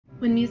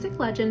When music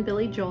legend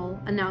Billy Joel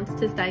announced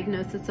his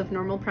diagnosis of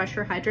normal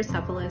pressure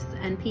hydrocephalus,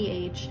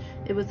 NPH,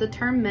 it was a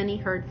term many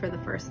heard for the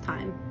first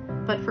time.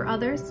 But for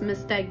others,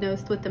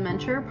 misdiagnosed with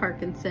dementia or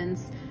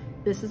Parkinson's,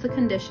 this is a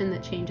condition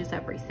that changes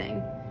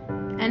everything.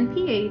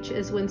 NPH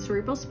is when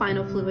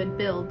cerebrospinal fluid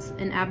builds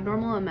in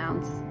abnormal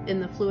amounts in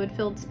the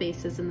fluid-filled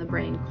spaces in the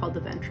brain called the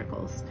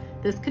ventricles.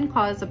 This can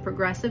cause a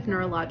progressive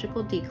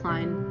neurological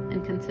decline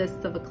and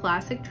consists of a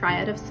classic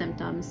triad of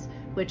symptoms,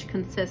 which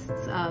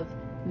consists of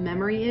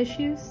memory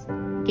issues,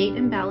 gait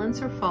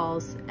imbalance or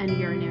falls, and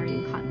urinary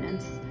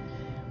incontinence.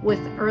 With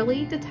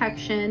early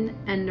detection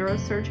and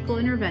neurosurgical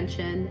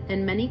intervention,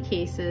 in many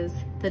cases,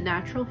 the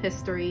natural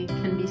history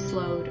can be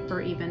slowed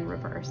or even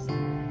reversed.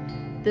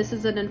 This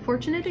is an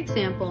unfortunate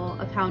example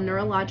of how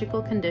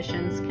neurological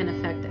conditions can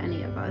affect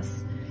any of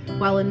us.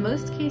 While in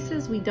most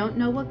cases we don't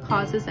know what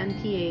causes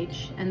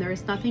NPH and there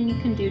is nothing you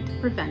can do to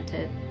prevent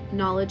it,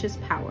 knowledge is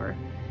power.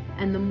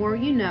 And the more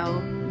you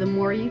know, the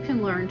more you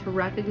can learn to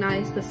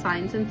recognize the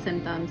signs and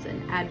symptoms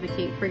and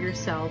advocate for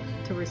yourself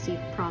to receive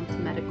prompt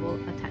medical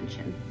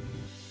attention.